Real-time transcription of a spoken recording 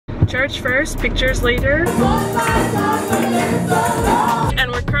Church first, pictures later.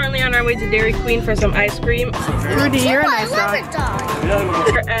 And we're currently on our way to Dairy Queen for some ice cream. Rudy, you're a nice dog.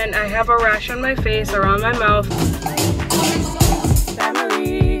 And I have a rash on my face, around my mouth.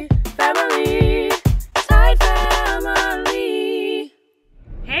 Family, family, side family.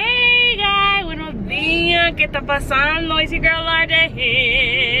 Hey guys, buenos días, ¿qué está pasando? It's your girl LarJ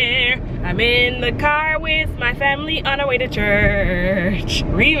here. I'm in the car with my family on our way to church.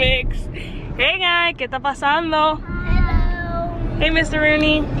 Remix. Hey guys, ¿qué está pasando? Hello. Hey Mr.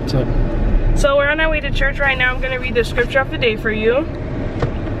 Rooney. What's up? So we're on our way to church right now. I'm going to read the scripture of the day for you.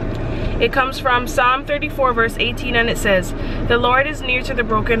 It comes from Psalm 34 verse 18, and it says, "The Lord is near to the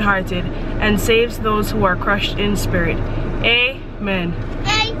brokenhearted and saves those who are crushed in spirit." Amen.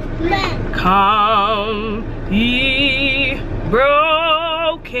 Amen. Come ye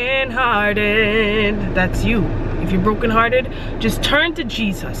brokenhearted. That's you. If you're brokenhearted, just turn to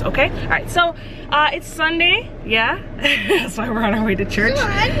Jesus, okay? All right, so it's Sunday, yeah? That's why we're on our way to church.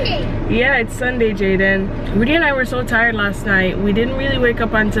 Sunday. Yeah, it's Sunday, Jaden. Rudy and I were so tired last night. We didn't really wake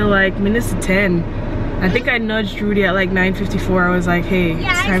up until like minutes to 10. I think I nudged Rudy at like 9:54. I was like, hey,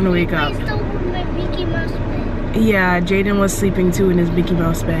 it's time to wake up. Yeah, Jaden was sleeping too in his Mickey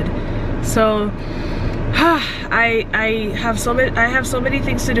Mouse bed. So I have so many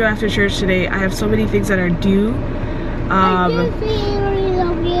things to do after church today. I have so many things that are due.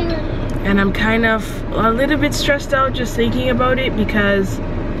 And I'm kind of a little bit stressed out just thinking about it, because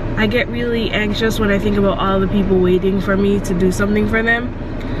I get really anxious when I think about all the people waiting for me to do something for them.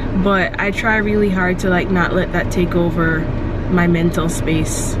 But I try really hard to like not let that take over my mental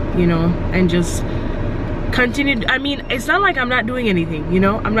space, you know, and just continue. I mean, it's not like I'm not doing anything, you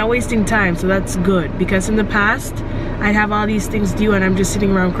know, I'm not wasting time, so that's good, because in the past I'd have all these things due and I'm just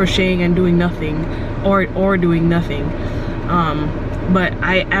sitting around crocheting and doing nothing, or doing nothing. But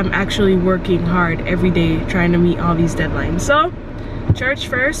I am actually working hard every day trying to meet all these deadlines. So church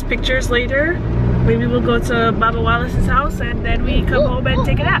first, pictures later. Maybe we'll go to Baba Wallace's house and then we come home and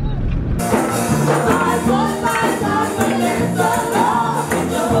take a nap.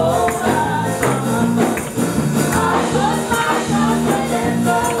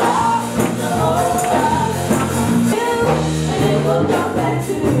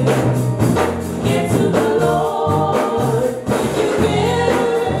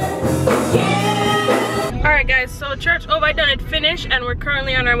 So church over, I done it finished, and we're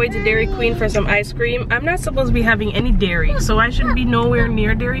currently on our way to Dairy Queen for some ice cream. I'm not supposed to be having any dairy, so I should be nowhere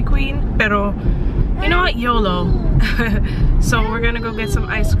near Dairy Queen, pero you know what, YOLO. So we're gonna go get some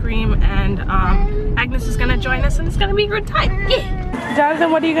ice cream, and Agnes is gonna join us, and it's gonna be a good time. Yeah. Jonathan,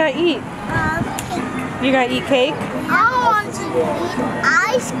 what are you gonna eat? You gonna eat cake? I want to eat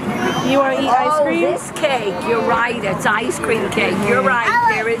ice cream. You want to eat ice cream? Oh, this cake. You're right. It's ice cream cake. You're right.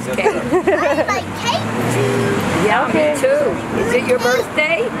 There is cake. I like cake too. Yeah, okay. Me too. Is it your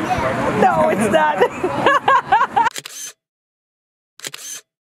birthday? Yeah. No, it's not.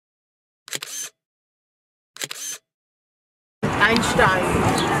 Einstein.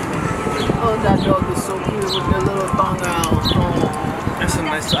 Oh, that dog is so cute with their little thong out. Oh. That's a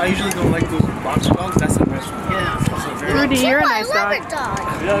nice. I usually don't like those box dogs. That's a nice one. Yeah. Rudy, you're a nice dog.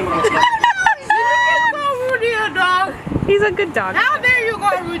 Rudy a dog. He's a good dog. How dare you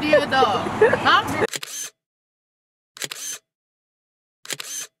call Rudy a dog? Huh?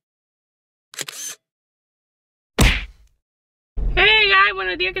 Hey guys,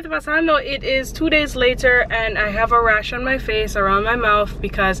 buenos días, ¿qué está pasando? It is 2 days later and I have a rash on my face, around my mouth,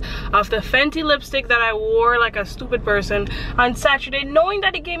 because of the Fenty lipstick that I wore like a stupid person on Saturday. Knowing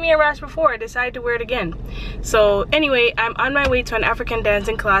that it gave me a rash before, I decided to wear it again. So anyway, I'm on my way to an African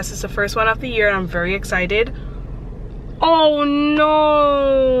dancing class. It's the first one of the year and I'm very excited. Oh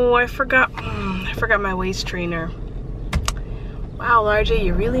no, I forgot my waist trainer. Wow, LarJ,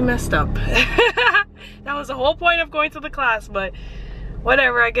 you really messed up. That was the whole point of going to the class, but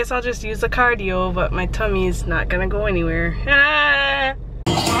whatever, I guess I'll just use the cardio, but my tummy is not gonna go anywhere. Ah.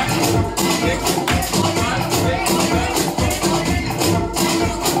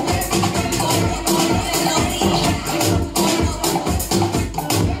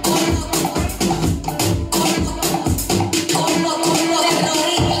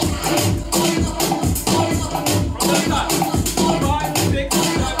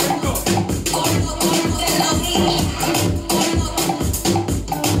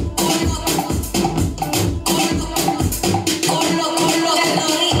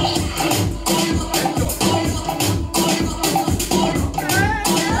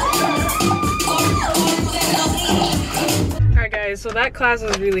 So that class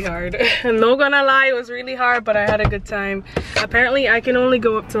was really hard. I'm not gonna lie, it was really hard, but I had a good time. Apparently I can only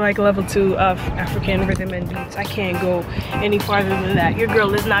go up to like level 2 of African rhythm and beats. I can't go any farther than that. Your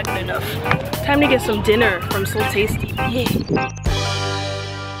girl is not good enough. Time to get some dinner from So Tasty. Yeah.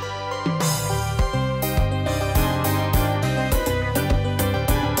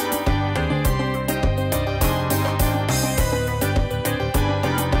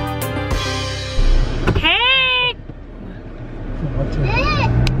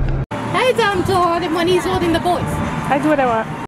 Hey, Tom, the money's holding the boys. I do what I want.